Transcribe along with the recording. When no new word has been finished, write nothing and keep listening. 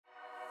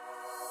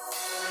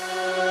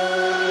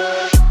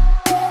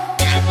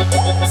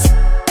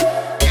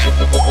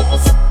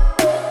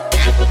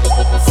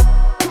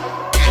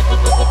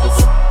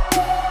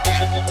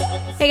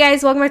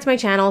guys, welcome back to my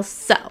channel.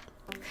 So,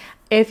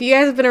 if you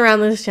guys have been around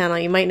this channel,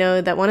 you might know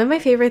that one of my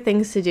favorite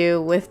things to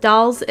do with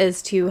dolls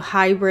is to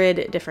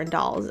hybrid different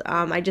dolls.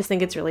 I just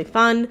think it's really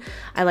fun.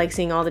 I like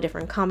seeing all the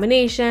different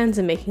combinations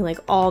and making like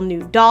all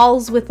new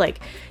dolls with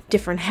like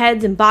different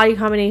heads and body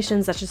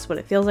combinations. That's just what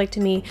it feels like to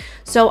me.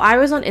 So I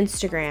was on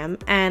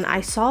Instagram and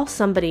I saw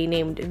somebody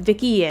named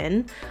Vicky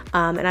Yin,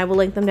 and I will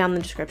link them down in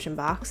the description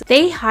box.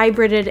 They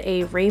hybrided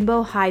a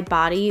rainbow high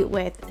body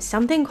with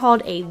something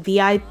called a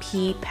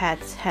VIP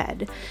pet's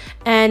head.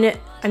 And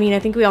I mean, I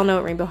think we all know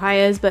what rainbow high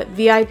is, but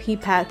VIP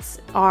pets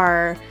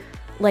are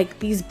like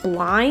these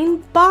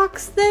blind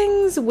box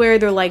things where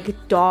they're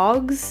like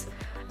dogs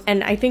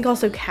and I think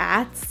also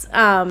cats.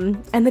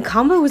 And the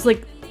combo was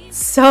like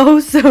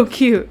so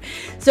cute.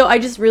 So I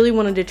just really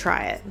wanted to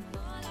try it.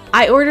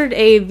 I ordered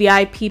a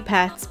VIP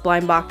Pets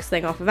blind box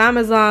thing off of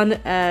Amazon,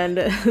 and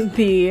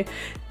the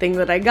thing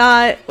that I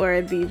got,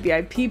 or the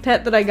VIP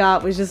pet that I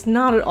got, was just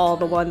not at all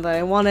the one that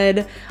I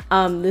wanted.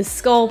 The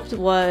sculpt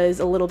was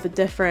a little bit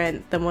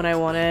different than what I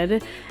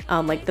wanted.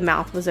 Like the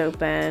mouth was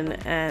open,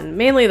 and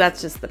mainly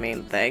that's just the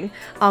main thing.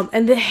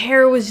 And the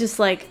hair was just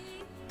like,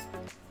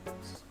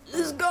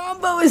 this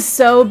combo is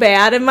so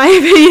bad in my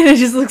opinion. It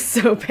just looks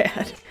so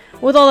bad.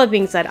 With all that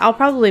being said, I'll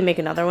probably make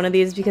another one of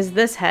these because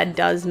this head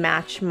does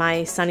match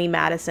my Sunny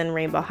Madison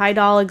Rainbow High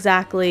doll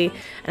exactly,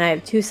 and I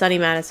have two Sunny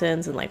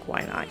Madisons, and like,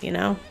 why not, you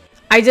know?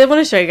 I did want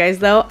to show you guys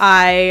though,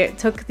 I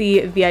took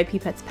the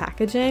VIP Pets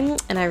packaging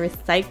and I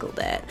recycled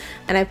it,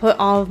 and I put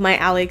all of my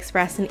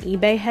AliExpress and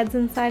eBay heads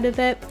inside of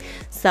it.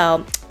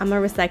 So I'm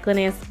a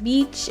recycling ass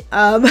bitch.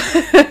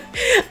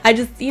 I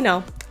just, you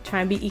know,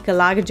 try and be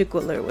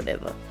ecological or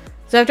whatever.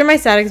 So after my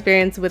sad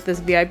experience with this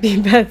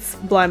VIP Pets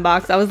blind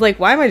box, I was like,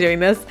 why am I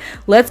doing this?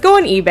 Let's go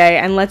on eBay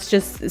and let's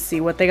just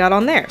see what they got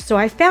on there. So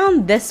I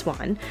found this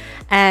one,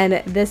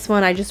 and this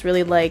one I just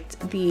really liked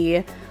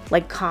the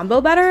like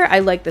combo better. I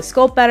like the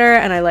sculpt better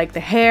and I like the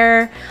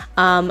hair,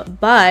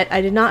 but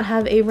I did not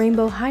have a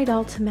rainbow high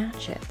doll to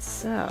match it.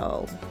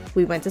 So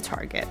we went to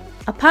Target.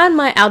 Upon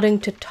my outing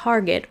to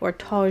Target, or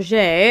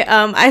Target,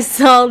 I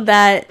saw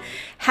that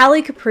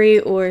Hallie Capri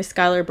or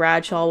Skylar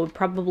Bradshaw would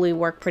probably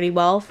work pretty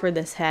well for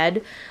this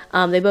head.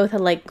 They both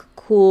had like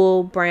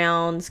cool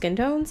brown skin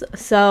tones.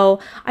 So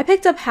I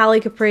picked up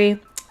Hallie Capri,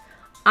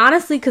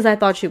 honestly, because I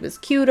thought she was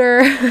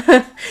cuter.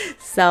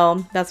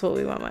 So that's what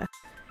we went with.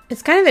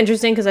 It's kind of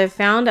interesting because I've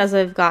found as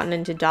I've gotten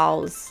into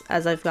dolls,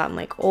 as I've gotten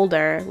like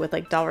older with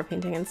like doll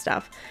repainting and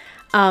stuff,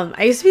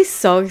 I used to be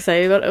so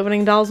excited about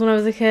opening dolls when I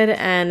was a kid,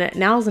 and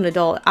now as an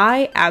adult,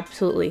 I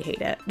absolutely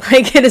hate it.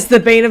 Like, it is the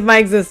bane of my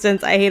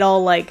existence. I hate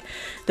all like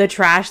the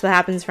trash that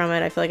happens from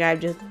it. I feel like I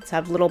just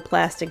have little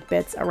plastic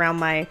bits around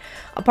my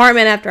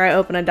apartment after I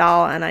open a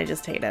doll, and I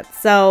just hate it.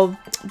 So,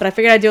 but I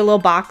figured I'd do a little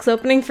box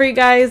opening for you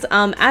guys.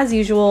 As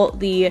usual,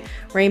 the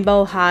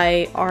rainbow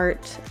high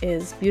art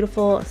is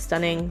beautiful,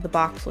 stunning. The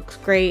box looks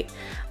great.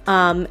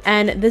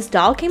 And this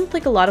doll came with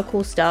like a lot of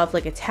cool stuff,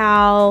 like a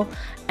towel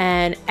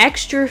and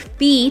extra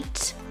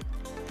feet,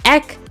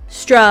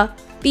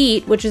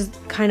 which is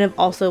kind of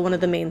also one of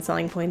the main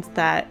selling points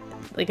that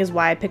like is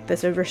why I picked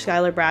this over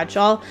Skylar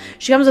Bradshaw.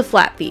 She comes with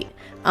flat feet,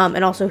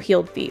 and also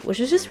heeled feet, which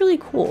is just really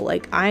cool.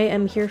 Like, I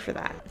am here for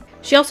that.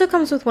 She also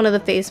comes with one of the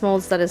face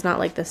molds that is not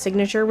like the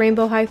signature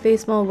rainbow high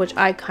face mold, which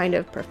I kind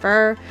of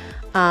prefer.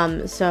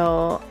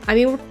 So I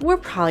mean, we're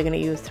probably gonna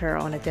use her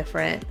on a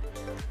different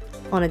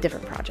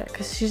project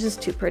because she's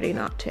just too pretty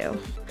not to.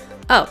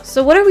 Oh,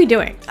 so what are we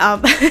doing?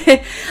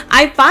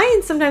 I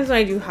find sometimes when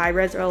I do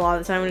hybrids, or a lot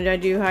of the time when I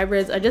do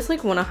hybrids, I just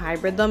like want to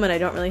hybrid them and I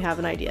don't really have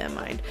an idea in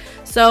mind.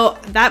 So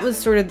that was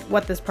sort of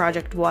what this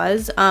project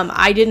was.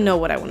 I didn't know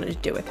what I wanted to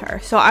do with her.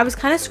 So I was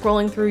kind of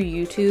scrolling through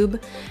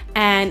YouTube,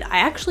 and I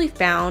actually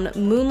found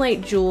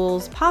Moonlight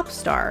Jewel's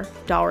Popstar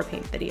doll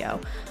repaint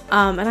video.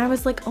 And I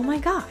was like, oh my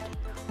god,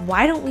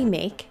 why don't we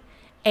make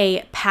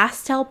a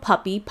pastel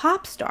puppy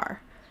Popstar?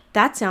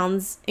 That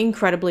sounds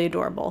incredibly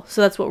adorable.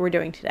 So that's what we're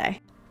doing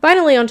today.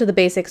 Finally, onto the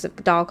basics of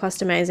doll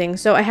customizing.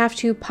 So I have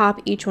to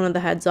pop each one of the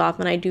heads off,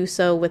 and I do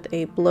so with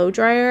a blow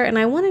dryer. And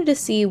I wanted to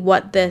see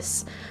what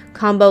this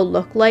combo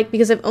looked like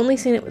because I've only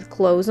seen it with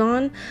clothes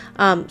on.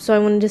 So I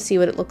wanted to see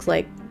what it looks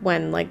like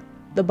when like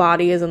the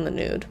body is in the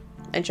nude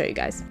and show you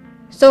guys.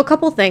 So a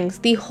couple things.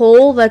 The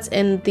hole that's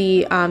in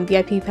the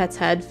VIP Pet's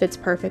head fits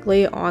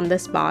perfectly on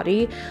this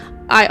body.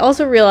 I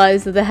also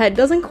realized that the head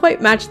doesn't quite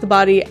match the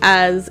body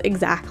as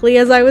exactly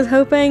as I was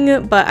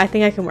hoping, but I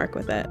think I can work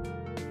with it.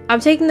 I'm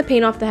taking the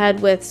paint off the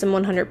head with some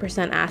 100%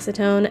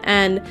 acetone,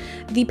 and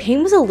the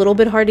paint was a little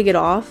bit hard to get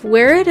off.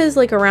 Where it is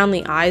like around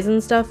the eyes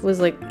and stuff was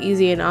like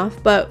easy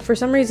enough, but for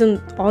some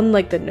reason on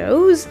like the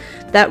nose,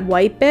 that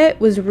white bit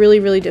was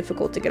really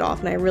difficult to get off,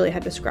 and I really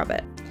had to scrub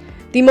it.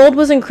 The mold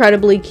was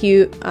incredibly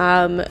cute.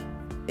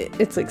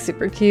 it's like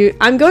super cute.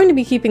 I'm going to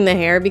be keeping the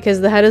hair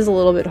because the head is a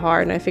little bit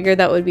hard and I figured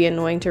that would be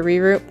annoying to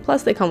reroot.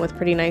 Plus they come with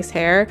pretty nice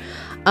hair.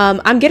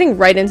 I'm getting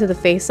right into the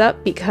face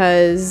up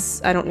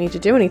because I don't need to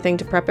do anything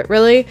to prep it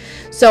really.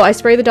 So I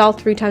spray the doll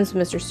 3 times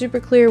with Mr. Super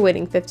Clear,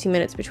 waiting 15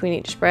 minutes between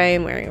each spray.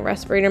 I'm wearing a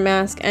respirator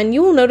mask, and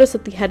you will notice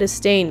that the head is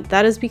stained.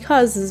 That is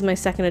because this is my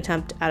second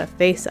attempt at a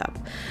face up.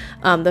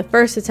 The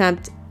first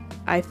attempt,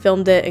 I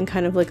filmed it in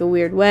kind of like a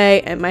weird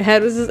way, and my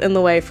head was just in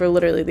the way for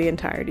literally the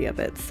entirety of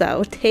it.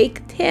 So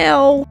take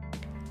 2.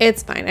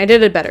 It's fine. I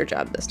did a better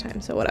job this time,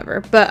 so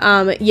whatever.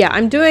 But yeah,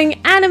 I'm doing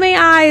anime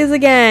eyes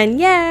again.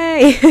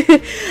 Yay!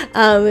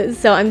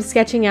 So I'm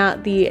sketching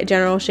out the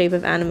general shape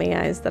of anime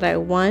eyes that I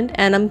want,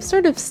 and I'm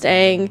sort of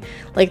staying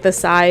like the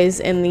size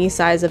and the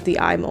size of the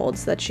eye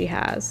molds that she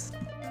has.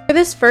 For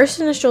this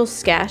first initial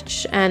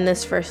sketch and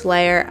this first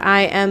layer,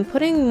 I am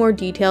putting more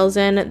details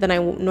in than I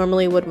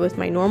normally would with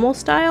my normal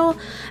style,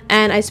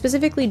 and I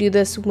specifically do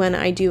this when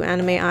I do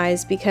anime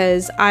eyes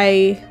because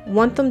I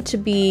want them to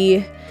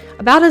be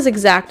about as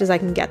exact as I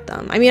can get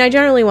them. I mean, I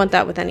generally want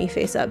that with any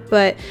face up,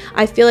 but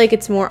I feel like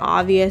it's more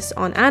obvious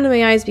on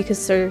anime eyes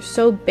because they're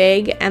so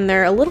big and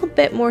they're a little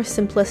bit more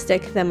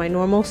simplistic than my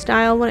normal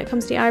style when it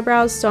comes to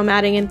eyebrows. So I'm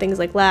adding in things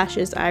like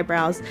lashes,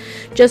 eyebrows,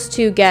 just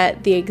to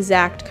get the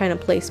exact kind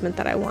of placement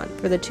that I want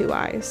for the 2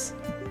 eyes.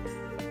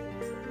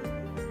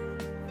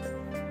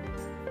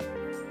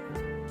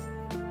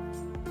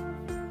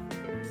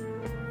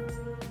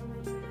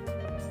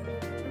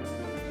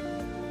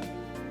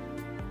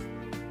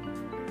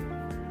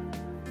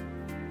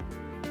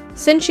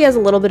 Since she has a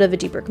little bit of a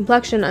deeper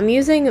complexion, I'm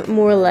using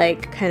more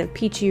like kind of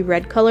peachy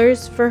red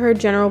colors for her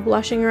general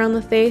blushing around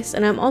the face,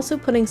 and I'm also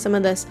putting some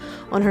of this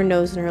on her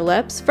nose and her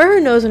lips. For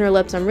her nose and her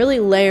lips, I'm really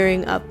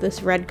layering up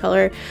this red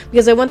color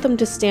because I want them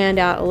to stand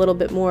out a little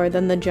bit more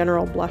than the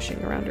general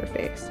blushing around her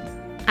face.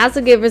 I also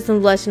gave her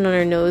some blushing on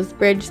her nose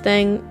bridge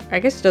thing.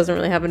 I guess she doesn't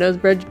really have a nose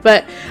bridge,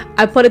 but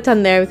I put a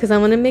ton there because I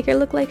want to make her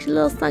look like she's a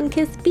little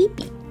sun-kissed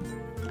baby.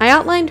 I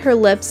outlined her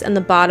lips and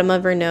the bottom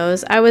of her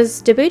nose. I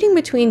was debating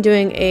between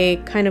doing a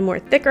kind of more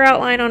thicker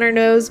outline on her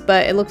nose,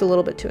 but it looked a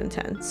little bit too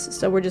intense,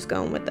 so we're just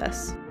going with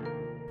this.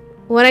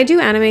 When I do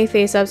anime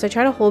face-ups, I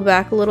try to hold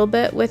back a little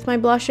bit with my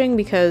blushing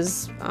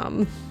because it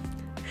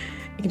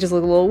can just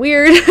look a little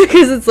weird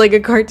because it's like a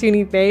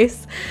cartoony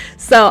face.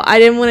 So I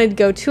didn't want to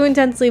go too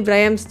intensely, but I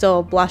am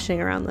still blushing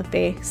around the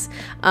face.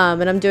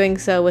 And I'm doing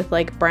so with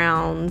like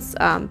browns,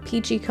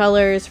 peachy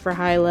colors for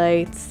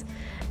highlights,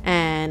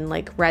 and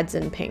like reds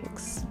and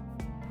pinks.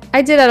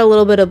 I did add a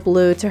little bit of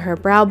blue to her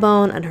brow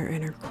bone and her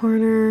inner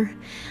corner,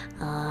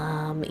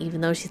 even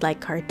though she's like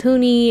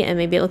cartoony and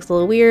maybe it looks a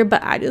little weird,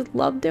 but I just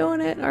love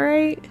doing it,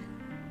 alright?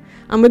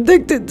 I'm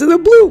addicted to the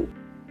blue!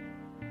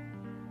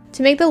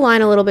 To make the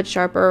line a little bit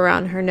sharper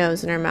around her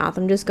nose and her mouth,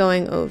 I'm just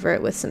going over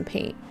it with some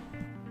paint.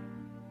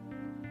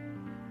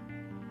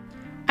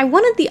 I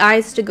wanted the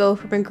eyes to go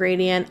from a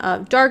gradient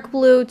of dark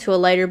blue to a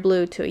lighter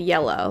blue to a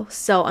yellow,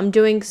 so I'm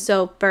doing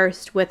so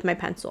first with my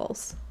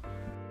pencils.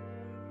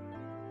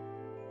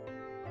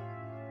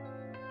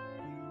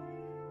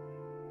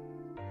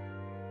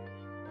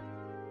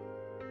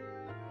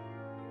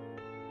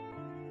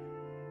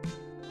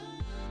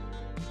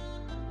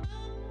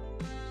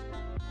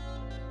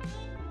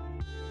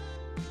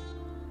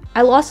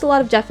 I lost a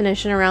lot of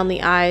definition around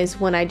the eyes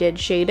when I did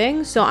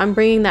shading, so I'm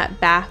bringing that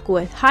back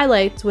with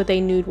highlights with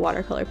a nude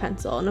watercolor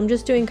pencil, and I'm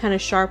just doing kind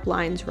of sharp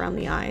lines around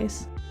the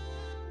eyes.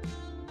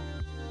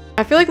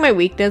 I feel like my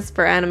weakness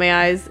for anime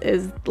eyes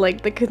is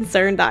like the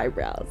concerned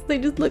eyebrows. They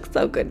just look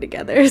so good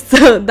together,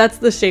 so that's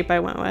the shape I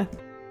went with.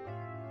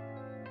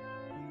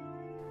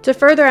 To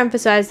further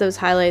emphasize those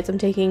highlights, I'm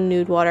taking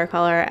nude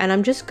watercolor and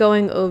I'm just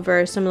going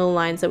over some of the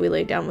lines that we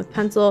laid down with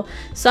pencil,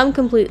 some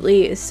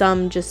completely,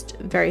 some just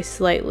very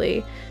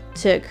slightly,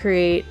 to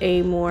create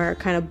a more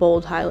kind of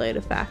bold highlight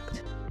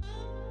effect.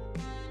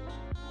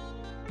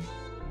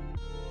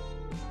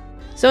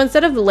 So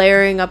instead of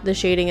layering up the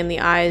shading in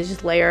the eyes,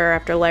 just layer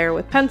after layer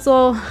with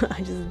pencil,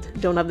 I just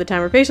don't have the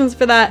time or patience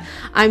for that,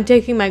 I'm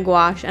taking my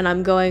gouache and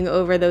I'm going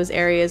over those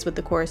areas with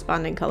the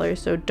corresponding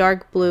colors, so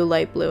dark blue,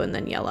 light blue, and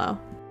then yellow.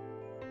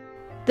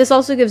 This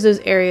also gives those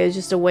areas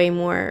just a way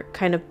more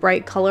kind of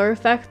bright color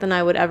effect than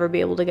I would ever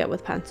be able to get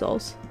with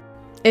pencils.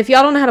 If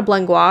y'all don't know how to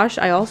blend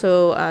gouache, I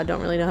also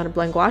don't really know how to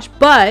blend gouache,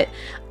 but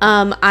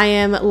I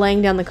am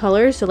laying down the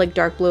colors, so like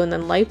dark blue and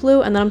then light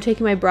blue, and then I'm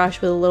taking my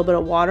brush with a little bit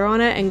of water on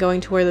it and going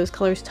to where those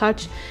colors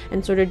touch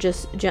and sort of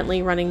just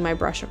gently running my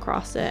brush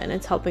across it, and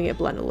it's helping it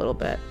blend a little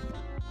bit.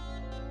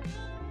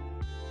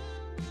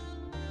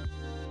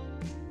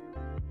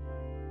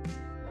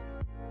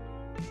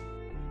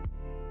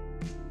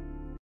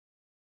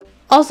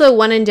 Also,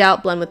 when in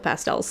doubt, blend with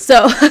pastels. So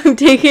I'm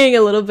taking a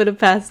little bit of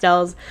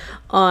pastels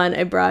on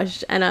a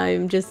brush and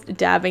I'm just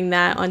dabbing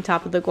that on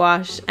top of the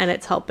gouache, and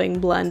it's helping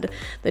blend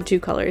the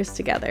two colors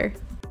together.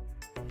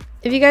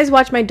 If you guys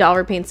watch my doll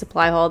repaint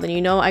supply haul, then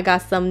you know I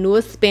got some new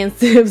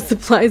expansive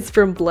supplies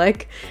from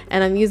Blick,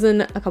 and I'm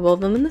using a couple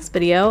of them in this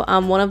video.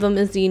 One of them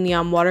is the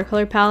neon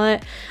watercolor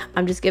palette.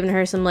 I'm just giving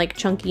her some like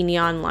chunky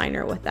neon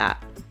liner with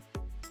that.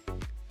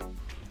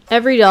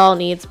 Every doll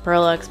needs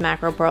Pearl X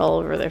macro pearl all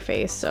over their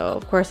face, so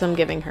of course I'm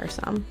giving her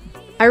some.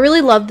 I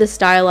really love the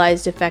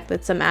stylized effect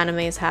that some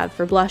animes have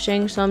for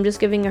blushing, so I'm just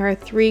giving her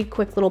 3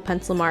 quick little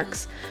pencil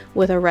marks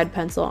with a red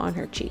pencil on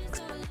her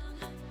cheeks.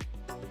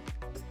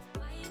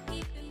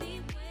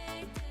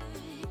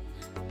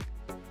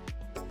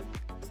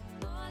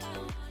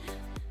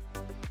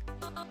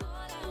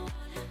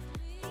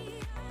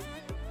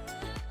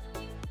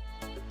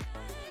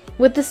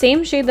 With the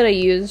same shade that I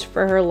used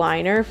for her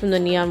liner from the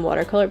Neon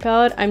Watercolor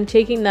palette, I'm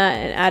taking that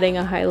and adding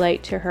a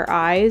highlight to her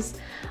eyes.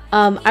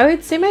 I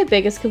would say my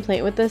biggest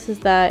complaint with this is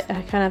that I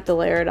kind of have to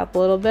layer it up a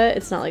little bit.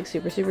 It's not like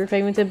super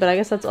pigmented, but I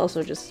guess that's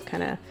also just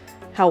kind of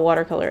how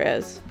watercolor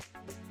is.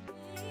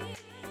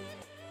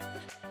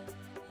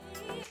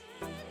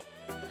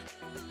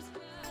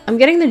 I'm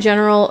getting the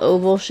general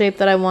oval shape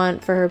that I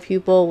want for her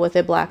pupil with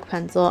a black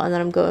pencil, and then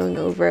I'm going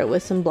over it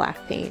with some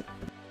black paint.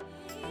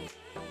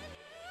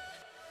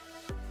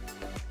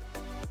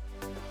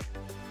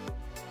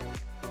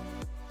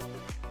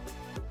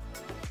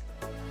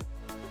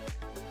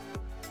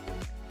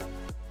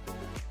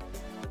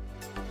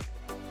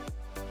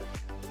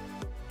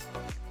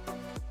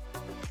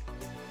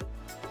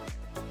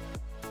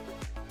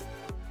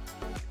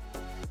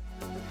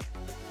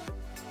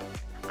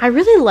 I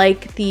really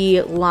like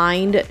the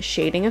lined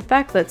shading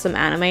effect that some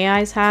anime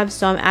eyes have,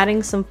 so I'm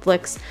adding some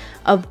flicks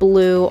of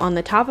blue on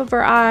the top of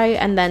her eye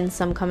and then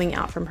some coming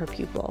out from her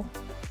pupil.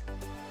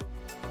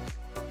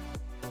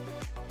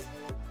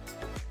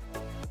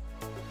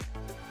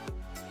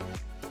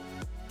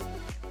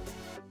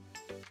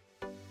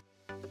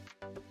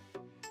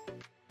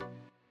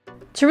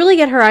 To really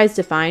get her eyes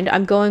defined,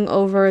 I'm going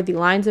over the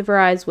lines of her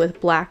eyes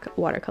with black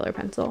watercolor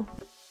pencil.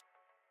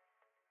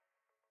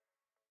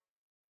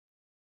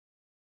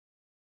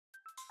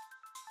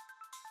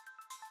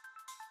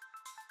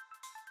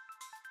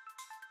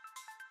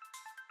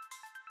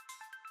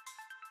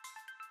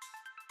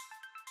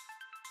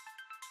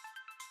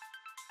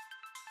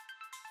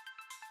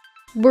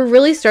 We're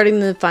really starting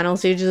the final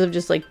stages of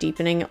just like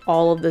deepening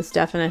all of this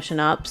definition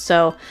up,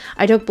 so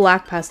I took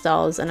black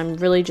pastels and I'm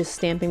really just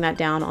stamping that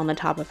down on the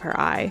top of her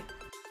eye.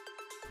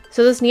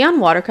 So this neon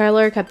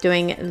watercolor kept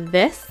doing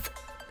this.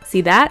 See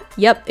that?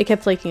 Yep, it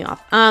kept flaking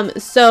off.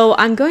 So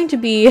I'm going to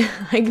be,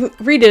 I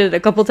redid it a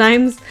couple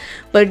times,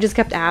 but it just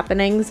kept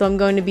happening, so I'm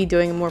going to be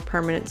doing a more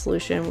permanent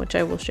solution, which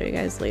I will show you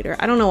guys later.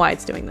 I don't know why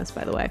it's doing this,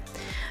 by the way.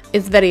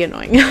 It's very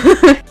annoying.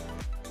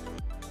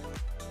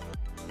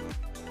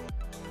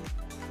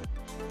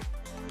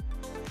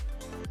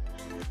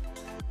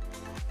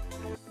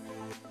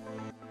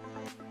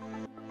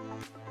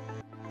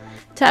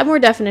 To add more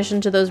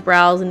definition to those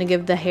brows and to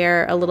give the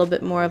hair a little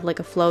bit more of like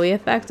a flowy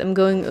effect, I'm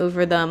going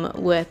over them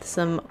with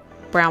some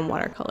brown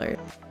watercolor.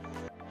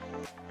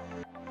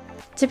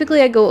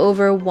 Typically I go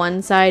over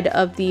one side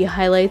of the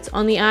highlights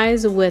on the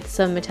eyes with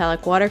some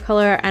metallic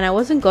watercolor, and I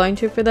wasn't going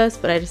to for this,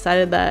 but I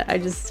decided that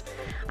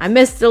I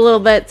missed a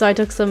little bit, so I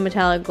took some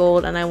metallic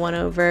gold and I went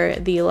over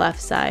the left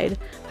side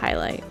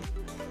highlight.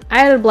 I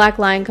had a black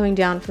line coming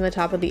down from the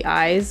top of the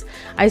eyes.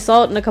 I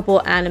saw it in a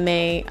couple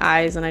anime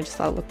eyes and I just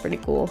thought it looked pretty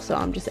cool, so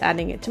I'm just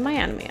adding it to my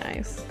anime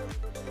eyes.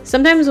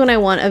 Sometimes when I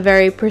want a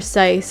very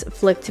precise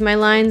flick to my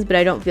lines, but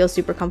I don't feel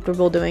super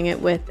comfortable doing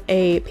it with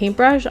a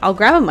paintbrush, I'll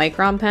grab a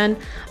micron pen.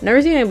 I've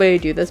never seen anybody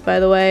do this,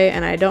 by the way,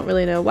 and I don't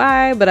really know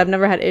why, but I've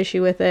never had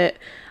issue with it,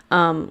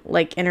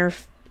 like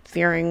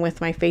interfering with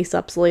my face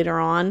ups later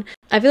on.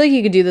 I feel like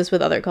you could do this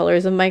with other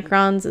colors of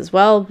microns as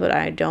well, but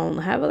I don't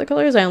have other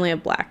colors, I only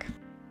have black.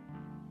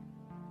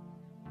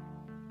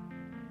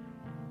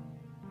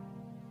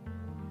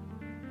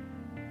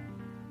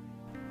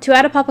 To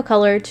add a pop of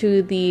color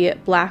to the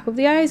black of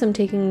the eyes, I'm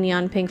taking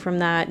neon pink from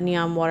that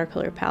neon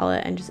watercolor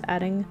palette and just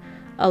adding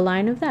a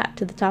line of that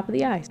to the top of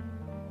the eyes.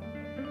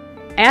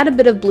 I add a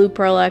bit of blue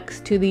Pearl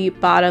X to the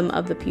bottom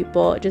of the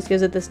pupil. It just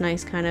gives it this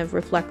nice kind of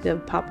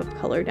reflective pop of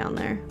color down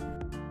there.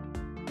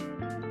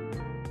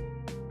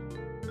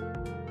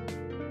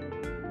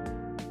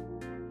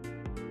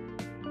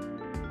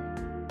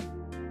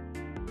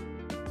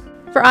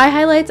 For eye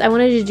highlights, I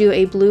wanted to do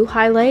a blue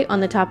highlight on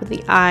the top of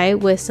the eye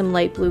with some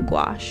light blue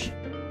gouache.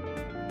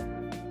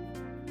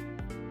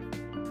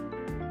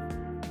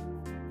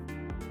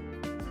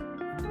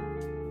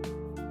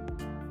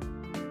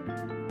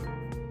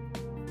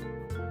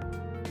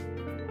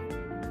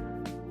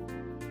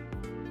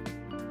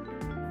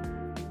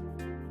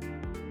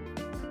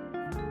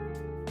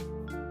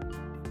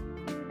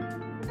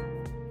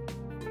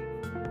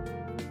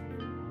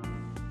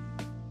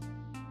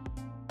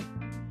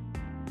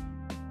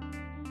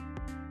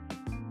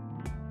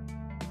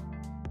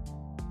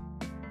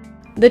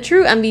 The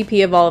true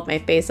MVP of all of my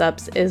face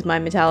ups is my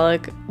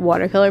metallic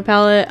watercolor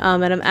palette,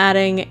 and I'm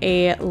adding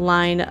a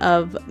line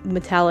of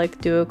metallic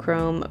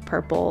duochrome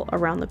purple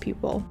around the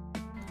pupil.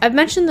 I've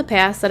mentioned in the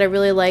past that I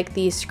really like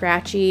the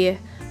scratchy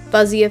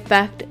fuzzy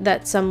effect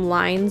that some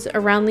lines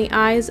around the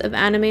eyes of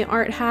anime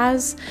art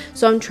has.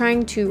 So I'm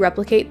trying to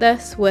replicate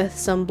this with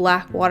some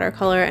black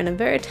watercolor and a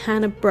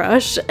Veritana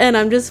brush, and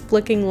I'm just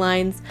flicking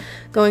lines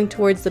going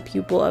towards the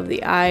pupil of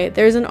the eye.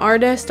 There's an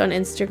artist on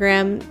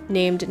Instagram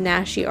named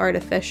Nashi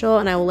Artificial,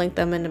 and I will link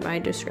them in my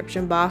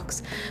description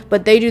box,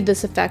 but they do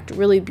this effect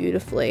really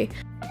beautifully.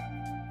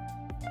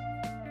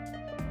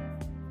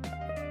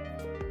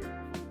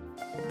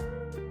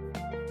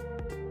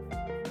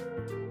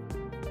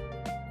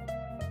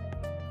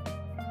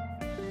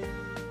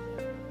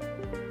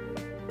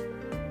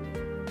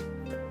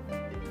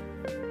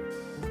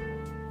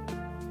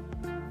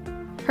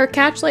 Her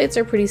catch lights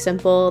are pretty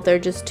simple. They're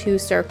just 2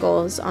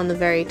 circles on the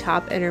very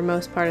top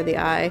innermost part of the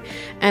eye.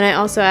 And I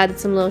also added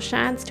some little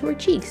shines to her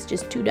cheeks,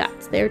 just 2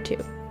 dots there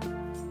too.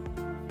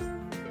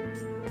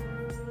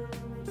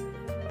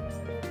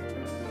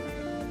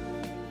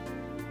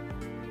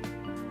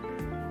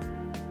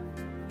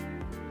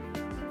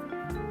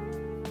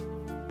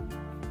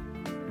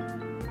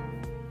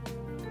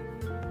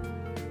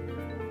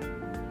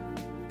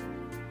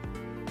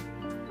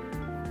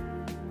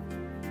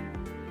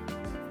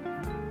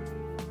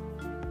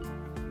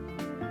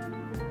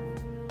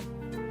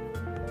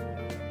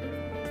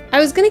 I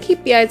was gonna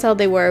keep the eyes how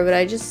they were, but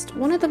I just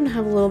wanted them to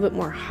have a little bit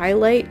more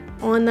highlight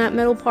on that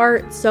middle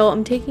part. So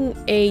I'm taking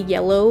a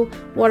yellow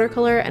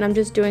watercolor and I'm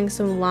just doing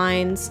some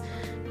lines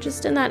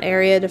just in that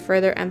area to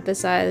further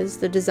emphasize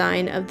the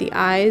design of the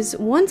eyes.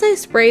 Once I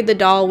sprayed the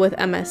doll with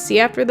MSC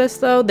after this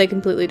though, they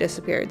completely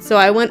disappeared. So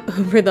I went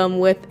over them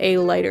with a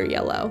lighter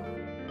yellow.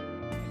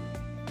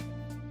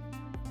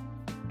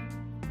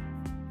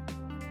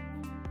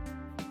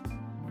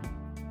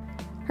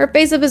 Her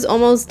face up is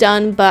almost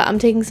done, but I'm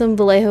taking some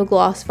Vallejo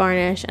gloss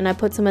varnish and I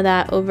put some of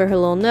that over her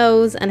little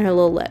nose and her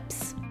little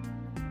lips.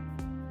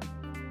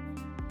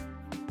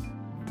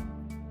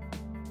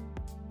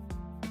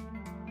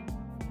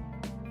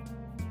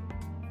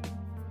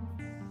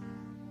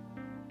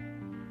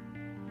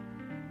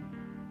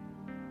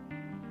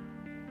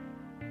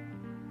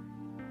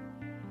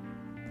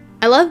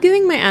 I love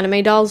giving my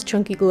anime dolls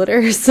chunky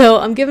glitter, so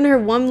I'm giving her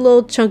one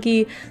little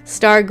chunky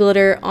star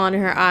glitter on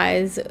her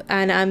eyes,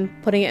 and I'm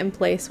putting it in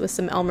place with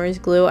some Elmer's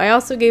glue. I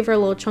also gave her a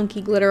little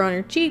chunky glitter on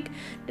her cheek,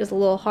 just a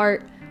little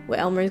heart with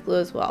Elmer's glue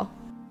as well.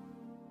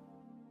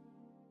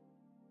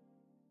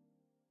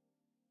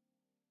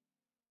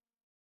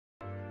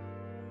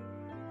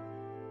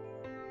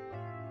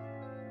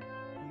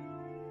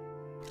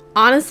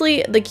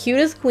 Honestly, the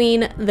cutest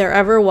queen there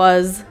ever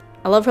was.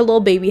 I love her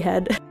little baby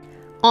head.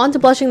 On to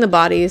blushing the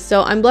body.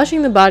 So I'm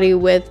blushing the body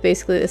with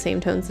basically the same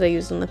tones that I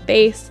used on the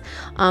face.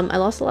 I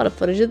lost a lot of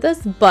footage of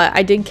this, but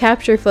I did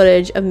capture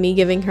footage of me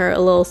giving her a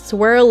little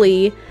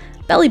swirly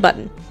belly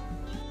button.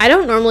 I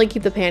don't normally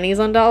keep the panties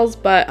on dolls,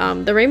 but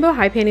the rainbow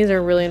high panties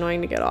are really annoying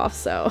to get off,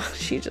 so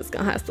she's just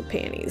gonna have the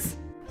panties.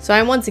 So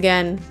I'm once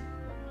again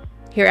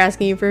here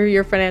asking you for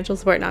your financial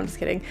support. No, I'm just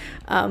kidding.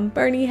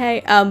 Bernie,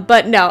 hey.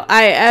 But no,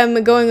 I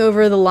am going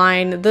over the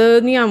line.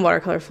 The neon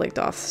watercolor flaked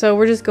off, so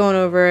we're just going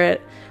over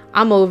it.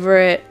 I'm over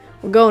it.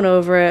 We're going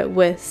over it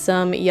with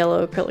some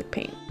yellow acrylic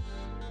paint.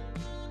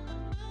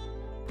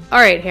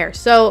 Alright, hair.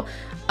 So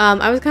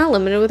I was kind of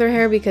limited with her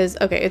hair because,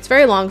 okay, it's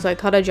very long, so I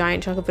cut a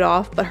giant chunk of it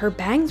off, but her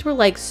bangs were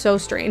like so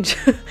strange.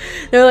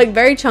 They're like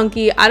very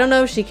chunky. I don't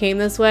know if she came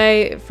this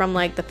way from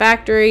like the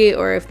factory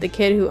or if the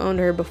kid who owned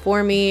her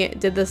before me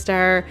did this to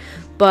her,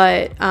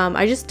 but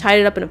I just tied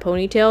it up in a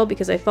ponytail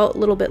because I felt a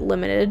little bit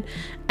limited,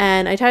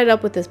 and I tied it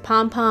up with this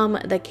pom-pom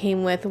that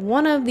came with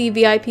one of the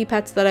VIP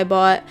pets that I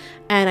bought,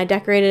 and I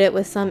decorated it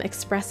with some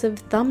expressive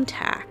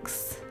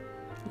thumbtacks.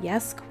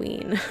 Yes,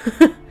 queen.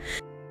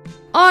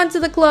 On to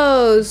the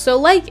clothes. So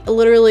like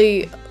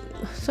literally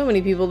so many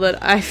people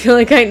that I feel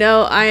like I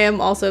know, I am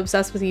also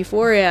obsessed with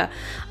Euphoria.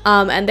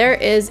 And there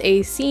is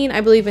a scene, I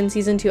believe in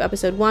season 2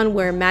 episode 1,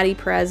 where Maddie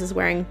Perez is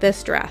wearing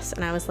this dress,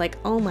 and I was like,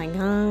 oh my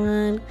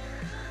god,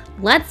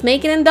 let's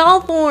make it in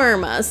doll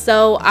form.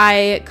 So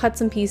I cut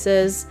some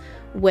pieces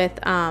with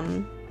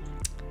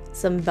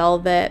some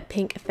velvet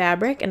pink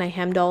fabric, and I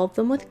hemmed all of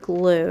them with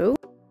glue.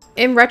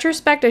 In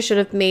retrospect, I should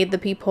have made the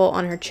peephole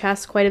on her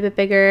chest quite a bit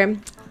bigger,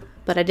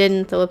 but I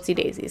didn't, so whoopsie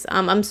daisies.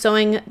 I'm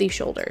sewing the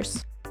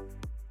shoulders.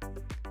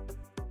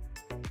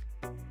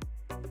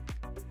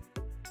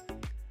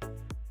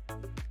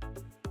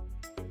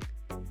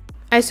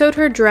 I sewed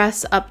her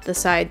dress up the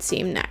side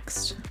seam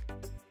next.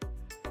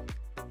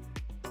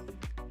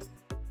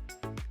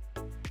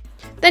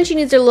 Then she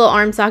needs her little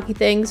arm socky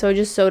thing, so I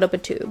just sewed up a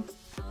tube.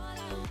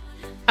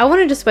 I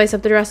wanted to spice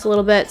up the dress a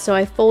little bit, so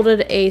I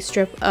folded a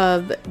strip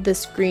of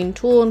this green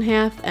tulle in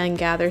half and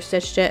gather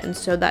stitched it and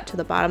sewed that to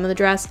the bottom of the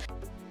dress.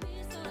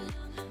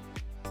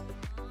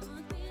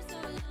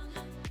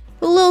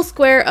 A little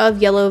square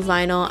of yellow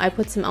vinyl, I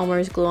put some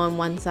Elmer's glue on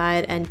one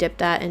side and dipped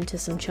that into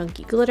some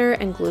chunky glitter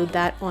and glued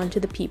that onto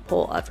the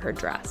peephole of her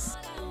dress.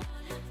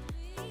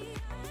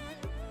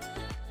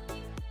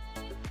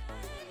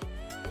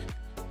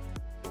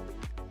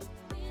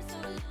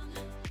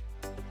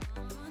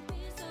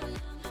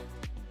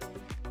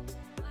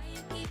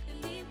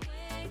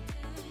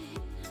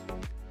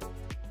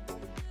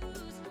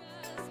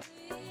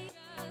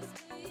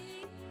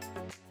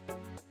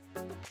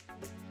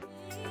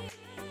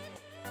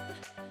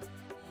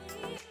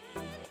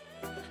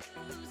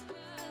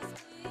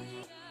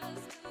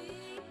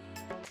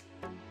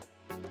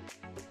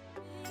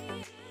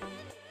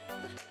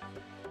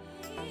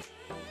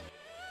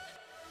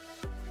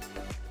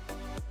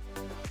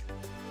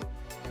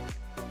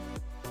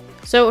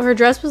 So her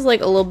dress was like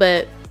a little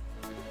bit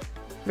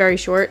very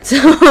short, so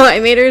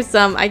I made her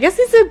some, I guess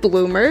these are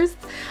bloomers.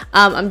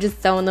 I'm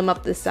just sewing them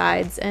up the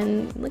sides,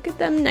 and look at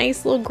them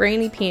nice little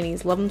granny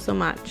panties. Love them so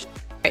much.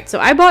 Alright, so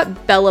I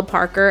bought Bella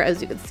Parker.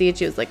 As you can see,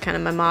 she was like kind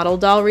of my model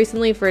doll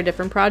recently for a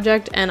different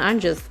project, and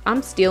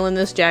I'm stealing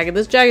this jacket.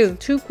 This jacket is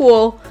too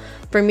cool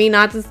for me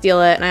not to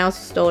steal it, and I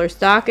also stole her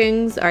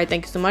stockings. Alright,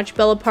 thank you so much,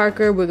 Bella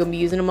Parker. We're gonna be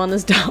using them on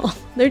this doll.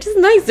 They're just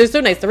nice. They're so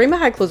nice. The Rainbow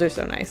High clothes are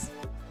so nice.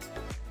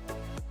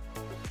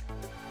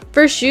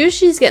 For shoes,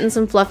 she's getting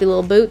some fluffy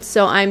little boots,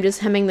 so I'm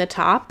just hemming the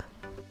top.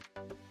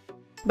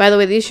 By the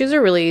way, these shoes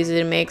are really easy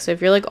to make, so if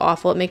you're like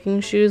awful at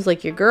making shoes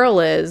like your girl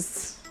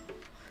is,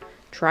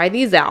 try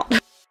these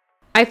out.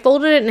 I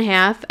folded it in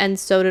half and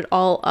sewed it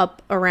all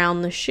up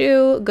around the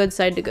shoe, good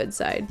side to good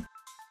side.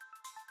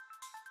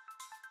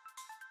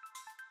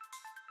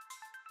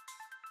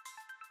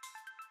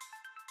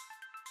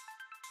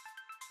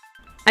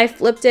 I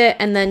flipped it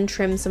and then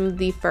trimmed some of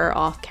the fur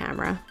off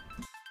camera.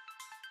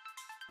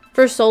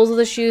 For soles of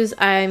the shoes,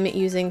 I'm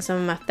using some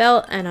of my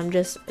felt, and I'm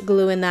just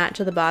gluing that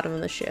to the bottom of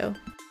the shoe.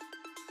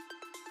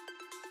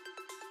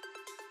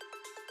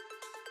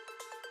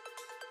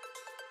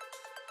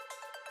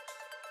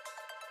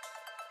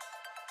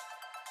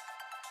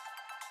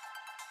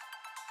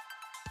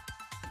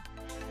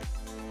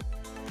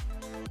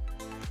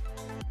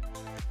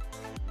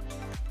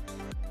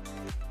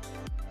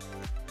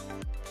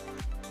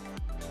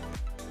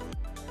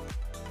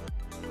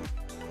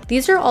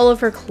 These are all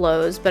of her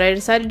clothes, but I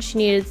decided she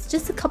needed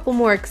just a couple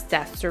more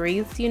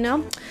accessories, you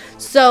know?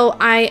 So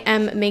I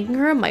am making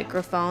her a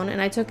microphone,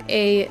 and I took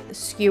a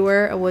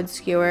skewer, a wood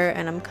skewer,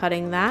 and I'm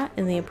cutting that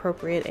in the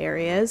appropriate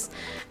areas,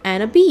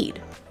 and a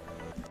bead.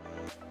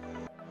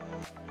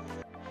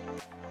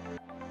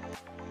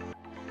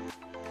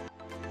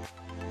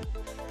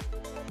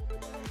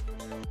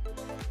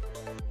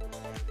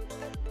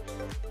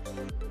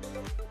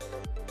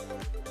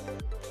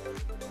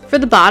 For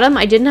the bottom,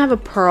 I didn't have a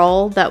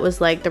pearl that was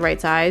like the right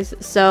size,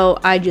 so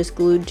I just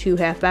glued 2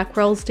 halfback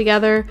pearls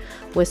together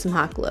with some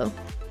hot glue.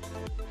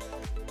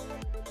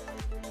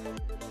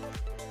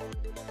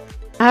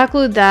 I hot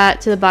glued that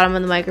to the bottom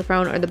of the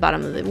microphone, or the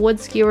bottom of the wood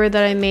skewer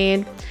that I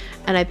made,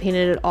 and I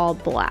painted it all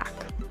black.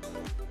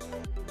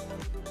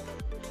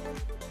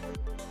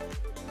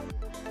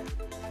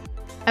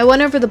 I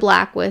went over the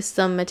black with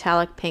some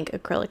metallic pink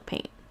acrylic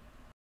paint.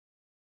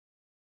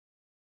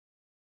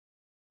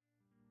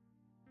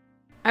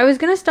 I was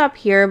gonna stop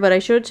here, but I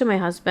showed it to my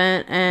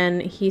husband,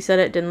 and he said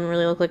it didn't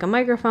really look like a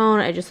microphone.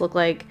 It just looked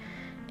like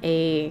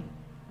a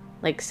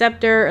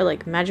scepter or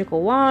like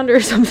magical wand or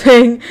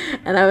something.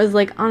 And I was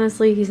like,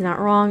 honestly, he's not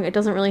wrong. It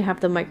doesn't really have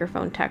the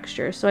microphone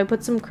texture. So I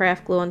put some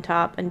craft glue on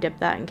top and dipped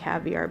that in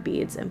caviar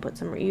beads and put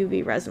some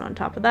UV resin on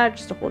top of that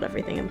just to hold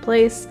everything in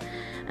place.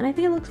 And I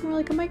think it looks more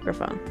like a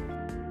microphone.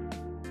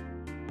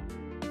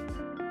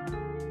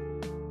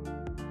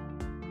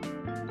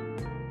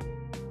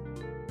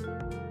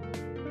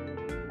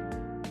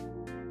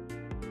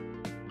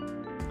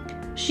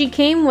 She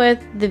came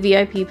with the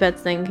VIP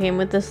Pets thing, came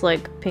with this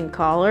like pink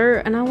collar,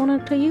 and I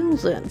wanted to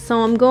use it. So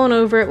I'm going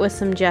over it with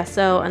some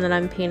gesso, and then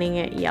I'm painting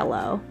it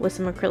yellow with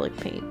some acrylic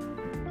paint.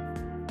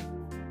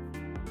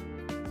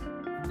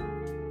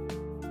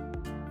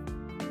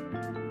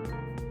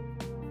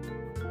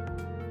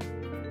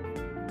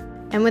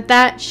 And with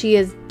that, she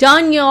is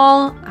done,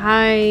 y'all.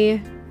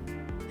 I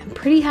am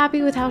pretty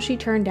happy with how she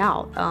turned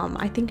out.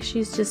 I think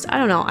she's just, I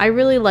don't know, I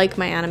really like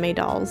my anime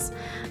dolls.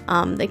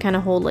 They kind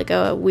of hold like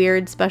a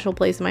weird special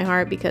place in my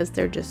heart because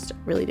they're just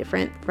really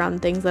different from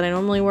things that I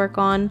normally work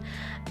on.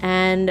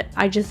 And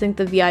I just think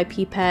the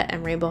VIP Pet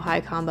and Rainbow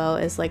High combo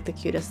is like the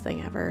cutest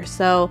thing ever.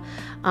 So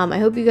I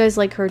hope you guys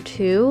like her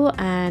too.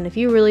 And if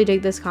you really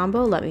dig this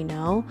combo, let me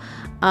know.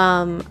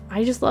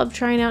 I just love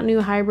trying out new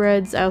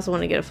hybrids. I also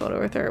want to get a photo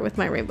with her with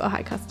my Rainbow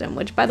High custom,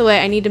 which by the way,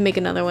 I need to make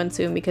another one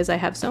soon because I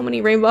have so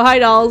many Rainbow High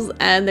dolls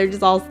and they're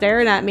just all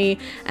staring at me.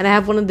 And I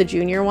have one of the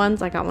junior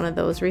ones. I got one of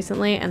those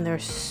recently and they're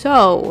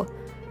so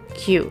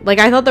cute. Like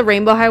I thought the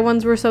Rainbow High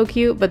ones were so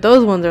cute, but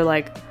those ones are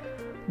like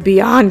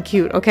beyond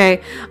cute.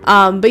 Okay,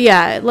 but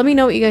yeah, let me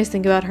know what you guys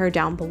think about her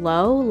down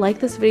below. Like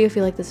this video if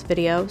you like this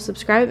video,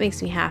 subscribe, it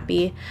makes me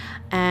happy,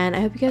 and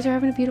I hope you guys are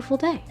having a beautiful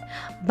day.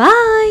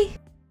 Bye.